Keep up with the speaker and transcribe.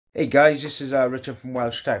Hey guys, this is Richard from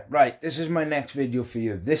WELSHYTECH. Right, this is my next video for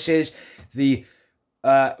you. This is the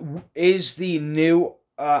new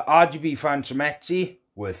RGB fan from Etsy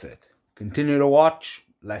worth it? Continue to watch.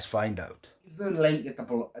 Let's find out. The link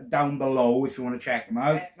down below if you want to check them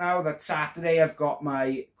out. Now that Saturday I've got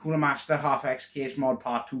my Cooler Master Half X Case Mod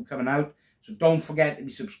Part 2 coming out, so don't forget to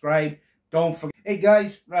be subscribed. Don't forget. Hey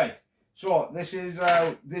guys, right. So this is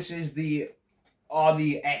the are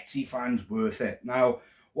the Etsy fans worth it? Now,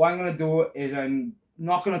 what I'm going to do is I'm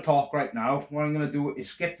not going to talk right now. What I'm going to do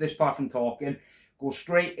is skip this part from talking, go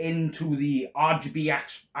straight into the RGB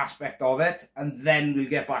aspect of it, and then we'll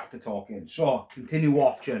get back to talking. So, continue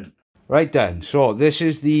watching. Right then, so this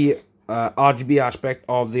is the RGB aspect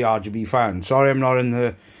of the RGB fan. Sorry I'm not in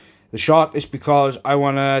the shot. It's because I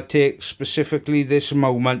want to take specifically this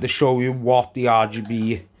moment to show you what the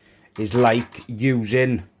RGB is like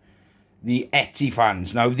using the Etsy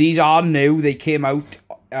fans. Now, these are new. They came out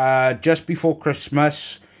just before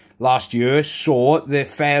Christmas last year, so they're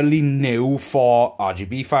fairly new for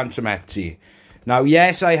RGB fans from Etsy. Now,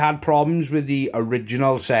 yes, I had problems with the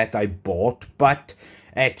original set I bought, but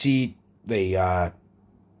Etsy, they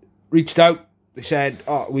reached out. They said,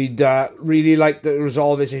 oh, we'd really like to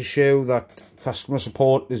resolve this issue, that customer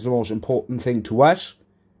support is the most important thing to us.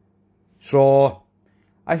 So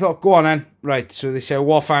I thought, go on then. Right, so they said,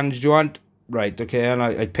 what fans do you want? Right, okay, and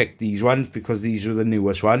I picked these ones because these are the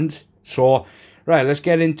newest ones. So, right, let's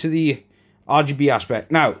get into the RGB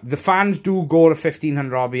aspect. Now, the fans do go to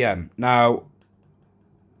 1500 RPM. Now,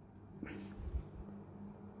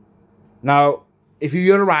 if you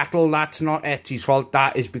hear a rattle, that's not Etsy's fault.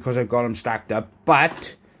 That is because I've got them stacked up.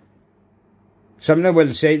 But, something I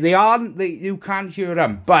will say, you can't hear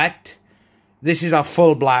them, but this is a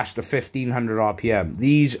full blast of 1500 RPM.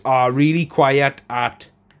 These are really quiet at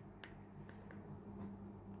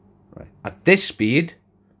this speed.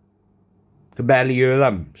 You can barely hear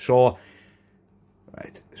them. So,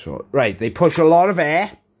 right, they push a lot of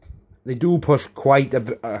air. They do push quite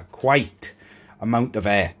amount of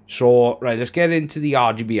air. So, right, let's get into the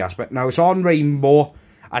RGB aspect. Now, it's on rainbow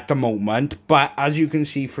at the moment, but as you can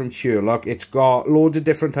see from here, look, it's got loads of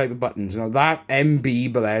different type of buttons. Now, that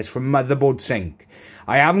MB there is for motherboard sync.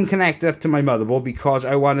 I haven't connected up to my motherboard because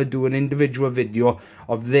I want to do an individual video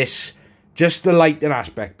of this, just the lighting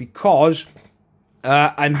aspect, because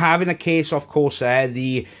I'm having a case of Corsair,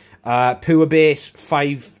 the Pure Base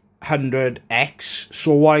 500X.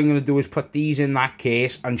 So what I'm going to do is put these in that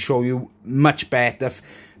case and show you much better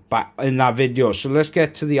in that video. So let's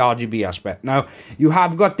get to the RGB aspect. Now, you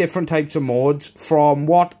have got different types of modes. From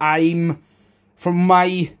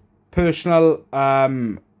my personal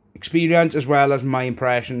experience, as well as my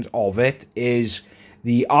impressions of it, is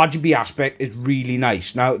the RGB aspect is really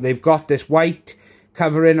nice. Now, they've got this white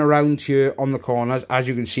covering around here on the corners, as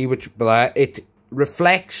you can see, which there, it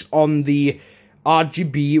reflects on the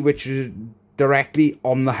RGB, which is directly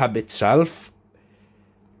on the hub itself.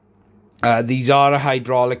 These are a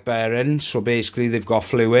hydraulic bearings, so basically they've got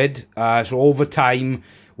fluid. So over time,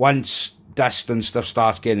 once dust and stuff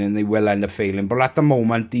starts getting in, they will end up failing. But at the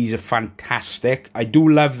moment, these are fantastic. I do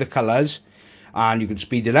love the colours, and you can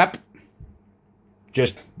speed it up.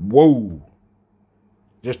 Just, whoa.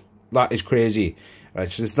 Just, that is crazy. Right,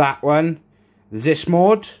 so there's that one. There's this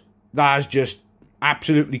mode. That is just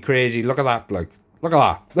absolutely crazy. Look at that, look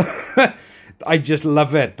at that. I just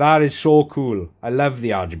love it. That is so cool. I love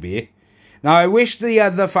the RGB. Now, I wish the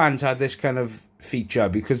other fans had this kind of feature,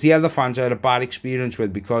 because the other fans I had a bad experience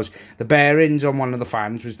with, because the bearings on one of the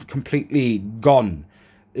fans was completely gone.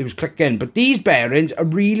 It was clicking, but these bearings are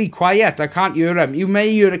really quiet. I can't hear them. You may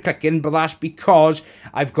hear it clicking, but that's because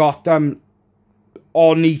I've got them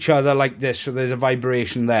on each other like this, so there's a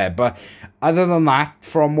vibration there. But other than that,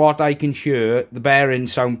 from what I can hear, the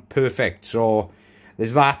bearings sound perfect. So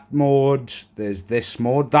there's that mode, there's this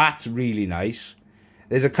mode. That's really nice.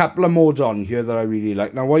 There's a couple of modes on here that I really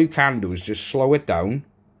like. Now, what you can do is just slow it down.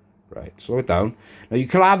 Right, slow it down. Now, you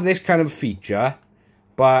can have this kind of feature,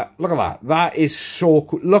 but look at that. That is so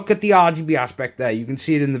cool. Look at the RGB aspect there. You can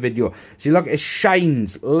see it in the video. See, look, it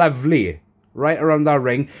shines lovely right around that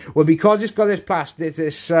ring. Well, because it's got this plastic,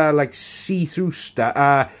 this like see-through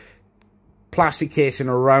plastic casing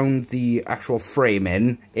around the actual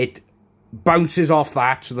framing, it bounces off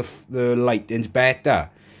that, so the lighting's better.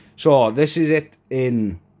 So this is it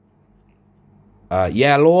in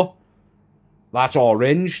yellow. That's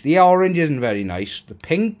orange. The orange isn't very nice. The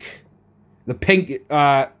pink, no,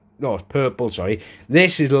 it's purple, sorry.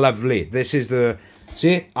 This is lovely. This is the,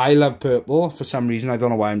 see, I love purple for some reason. I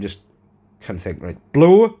don't know why, I'm just can't think right.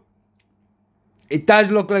 Blue. It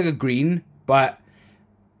does look like a green, but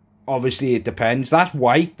obviously it depends. That's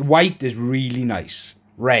white. The white is really nice.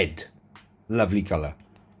 Red, lovely colour.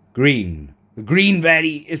 Green. The green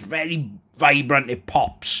is very vibrant. It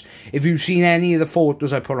pops. If you've seen any of the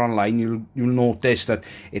photos I put online, you'll notice that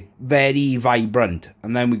it's very vibrant.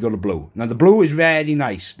 And then we got the blue. Now the blue is very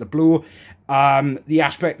nice. The blue, the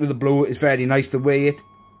aspect of the blue is very nice. The way it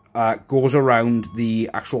goes around the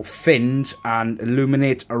actual fins and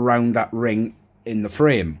illuminates around that ring in the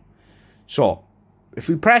frame. So if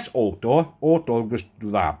we press auto will just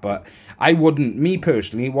do that, but I wouldn't, me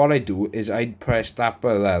personally, what I do is I'd press that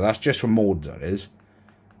button there. That's just for modes, that is.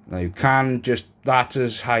 Now you can just, that's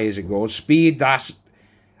as high as it goes. Speed, that's,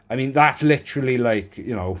 I mean, that's literally like,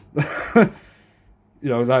 you know, you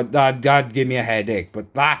know, that'd give me a headache. But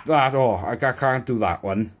oh, I can't do that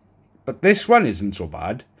one. But this one isn't so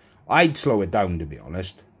bad. I'd slow it down, to be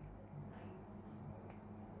honest.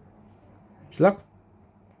 So look,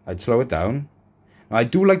 I'd slow it down. Now, I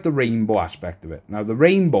do like the rainbow aspect of it. Now, the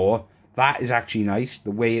rainbow, that is actually nice,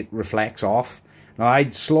 the way it reflects off. Now,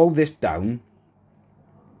 I'd slow this down.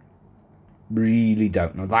 Really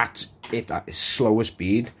down. Now, that's it. That is slower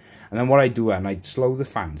speed. And then what I do, and I'd slow the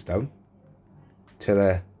fans down to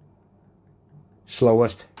the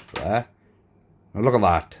slowest there. Now, look at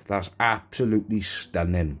that. That's absolutely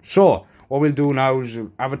stunning. So, what we'll do now is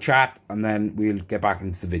have a chat, and then we'll get back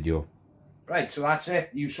into the video. Right, so that's it.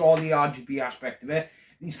 You saw the RGB aspect of it.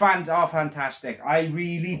 These fans are fantastic. I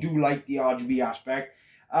really do like the RGB aspect.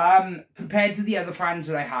 Compared to the other fans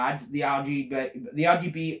that I had, the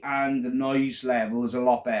RGB and the noise level is a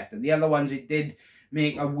lot better. The other ones, it did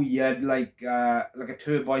make a weird, like a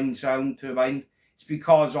turbine sound. It's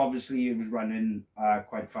because obviously it was running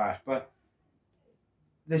quite fast, but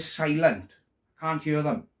they're silent. Can't hear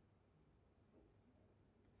them.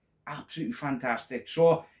 Absolutely fantastic.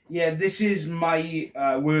 So yeah, this is my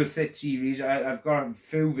Worth It series. I've got a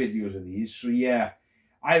few videos of these, so yeah,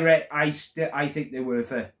 I think they're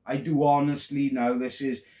worth it. I do honestly now. This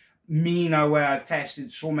is me now, where I've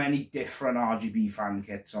tested so many different RGB fan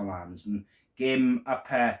kits on Amazon. Game up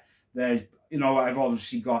here. There's, you know, I've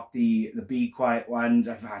obviously got the Be Quiet ones.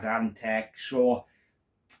 I've had Antec. So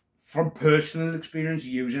from personal experience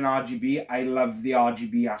using RGB, I love the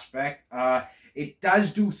RGB aspect. It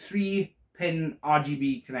does do 3-pin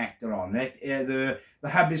RGB connector on it. The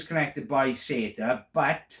hub is connected by SATA,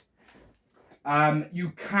 but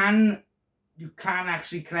you can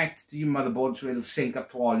actually connect to your motherboard so it'll sync up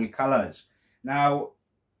to all your colours. Now,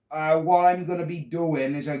 what I'm going to be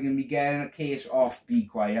doing is I'm going to be getting a case of Be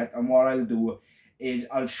Quiet, and what I'll do is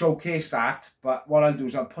I'll showcase that, but what I'll do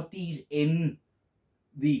is I'll put these in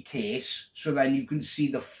the case so then you can see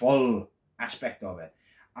the full aspect of it.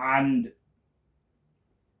 And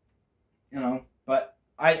you know, but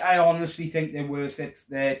I honestly think they're worth it.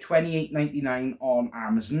 They're $28.99 on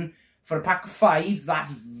Amazon. For a pack of 5,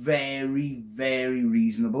 that's very, very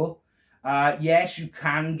reasonable. Yes, you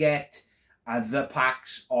can get other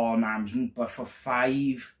packs on Amazon, but for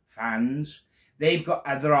 5 fans, they've got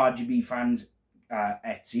other RGB fans,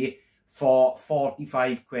 Etsy, for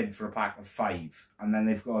 45 quid for a pack of 5. And then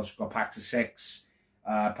they've also got packs of 6,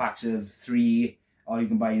 packs of 3, or you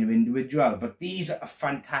can buy them individual. But these are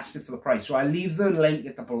fantastic for the price. So I'll leave the link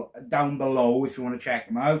down below if you want to check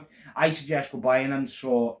them out. I suggest go buying them.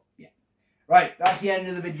 So yeah. Right, that's the end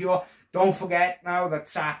of the video. Don't forget now that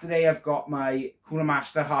Saturday I've got my Cooler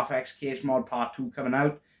Master Half X Case Mod Part 2 coming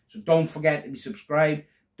out. So don't forget to be subscribed.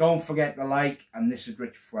 Don't forget to like. And this is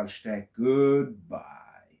Rich for WELSHYTECH. Goodbye.